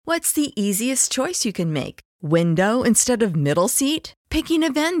What's the easiest choice you can make? Window instead of middle seat? Picking a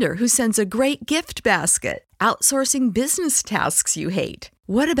vendor who sends a great gift basket? Outsourcing business tasks you hate?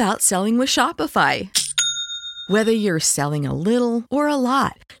 What about selling with Shopify? Whether you're selling a little or a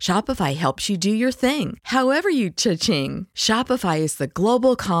lot, Shopify helps you do your thing, however you cha-ching. Shopify is the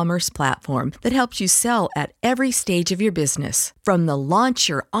global commerce platform that helps you sell at every stage of your business. From the launch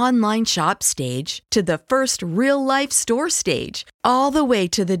your online shop stage to the first real-life store stage, all the way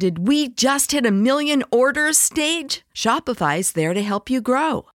to the did we just hit a million orders stage. Shopify's there to help you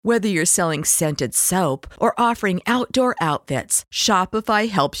grow. Whether you're selling scented soap or offering outdoor outfits, Shopify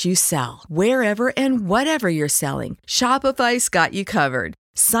helps you sell. Wherever and whatever you're selling, Shopify's got you covered.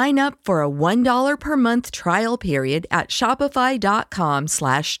 Sign up for a $1 per month trial period at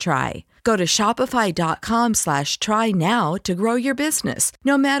shopify.com/try. Go to shopify.com/try now to grow your business,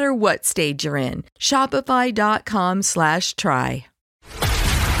 no matter what stage you're in. Shopify.com/try.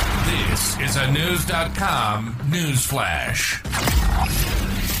 This is a News.com news flash.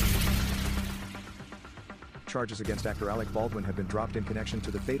 Charges against actor Alec Baldwin have been dropped in connection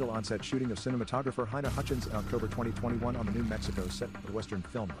to the fatal on-set shooting of cinematographer Haina Hutchins in October 2021 on the New Mexico set of the Western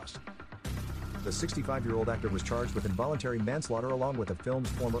film Rust. The 65-year-old actor was charged with involuntary manslaughter along with the film's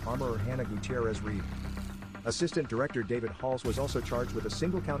former armorer Hannah Gutierrez-Reed. Assistant director David Halls was also charged with a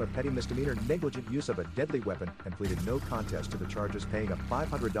single count of petty misdemeanor negligent use of a deadly weapon and pleaded no contest to the charges, paying a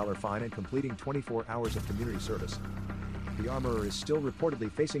 $500 fine and completing 24 hours of community service. The armorer is still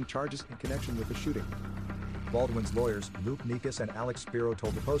reportedly facing charges in connection with the shooting. Baldwin's lawyers, Luke Nikas and Alex Spiro,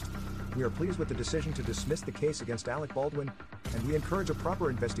 told the Post, "We are pleased with the decision to dismiss the case against Alec Baldwin, and we encourage a proper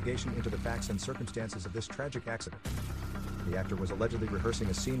investigation into the facts and circumstances of this tragic accident." The actor was allegedly rehearsing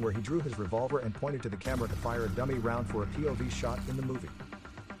a scene where he drew his revolver and pointed to the camera to fire a dummy round for a POV shot in the movie.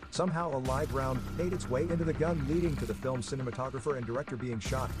 Somehow a live round made its way into the gun, leading to the film's cinematographer and director being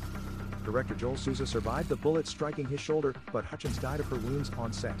shot. Director Joel Souza survived the bullet striking his shoulder, but Hutchins died of her wounds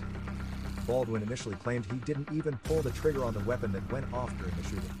on set. Baldwin initially claimed he didn't even pull the trigger on the weapon that went off during the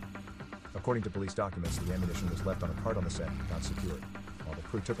shooting. According to police documents, the ammunition was left on a cart on the set, not secured, while the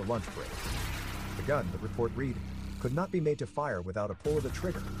crew took a lunch break. The gun, the report read, could not be made to fire without a pull of the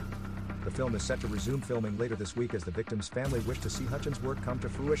trigger. The film is set to resume filming later this week as the victim's family wish to see Hutchins' work come to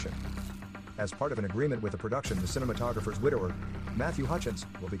fruition. As part of an agreement with the production, the cinematographer's widower, Matthew Hutchins,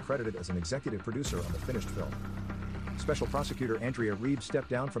 will be credited as an executive producer on the finished film. Special Prosecutor Andrea Reeves stepped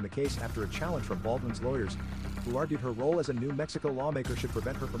down from the case after a challenge from Baldwin's lawyers, who argued her role as a New Mexico lawmaker should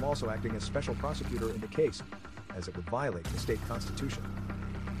prevent her from also acting as special prosecutor in the case, as it would violate the state constitution.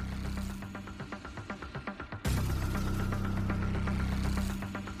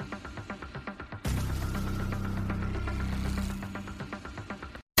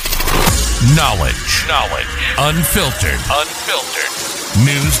 Knowledge. Unfiltered.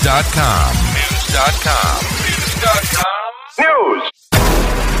 News.com. News.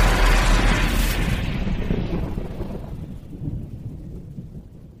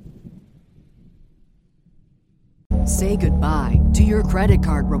 Say goodbye to your credit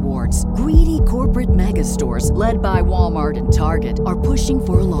card rewards. Greedy corporate mega stores, led by Walmart and Target, are pushing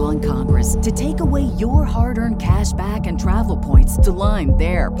for a law in Congress to take away your hard-earned cash back and travel points to line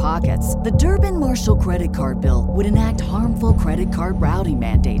their pockets. The Durbin-Marshall credit card bill would enact harmful credit card routing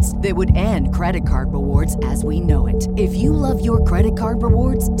mandates that would end credit card rewards as we know it. If you love your credit card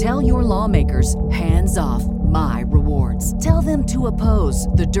rewards, tell your lawmakers, hands off my rewards. Tell them to oppose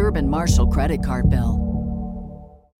the Durbin-Marshall credit card bill.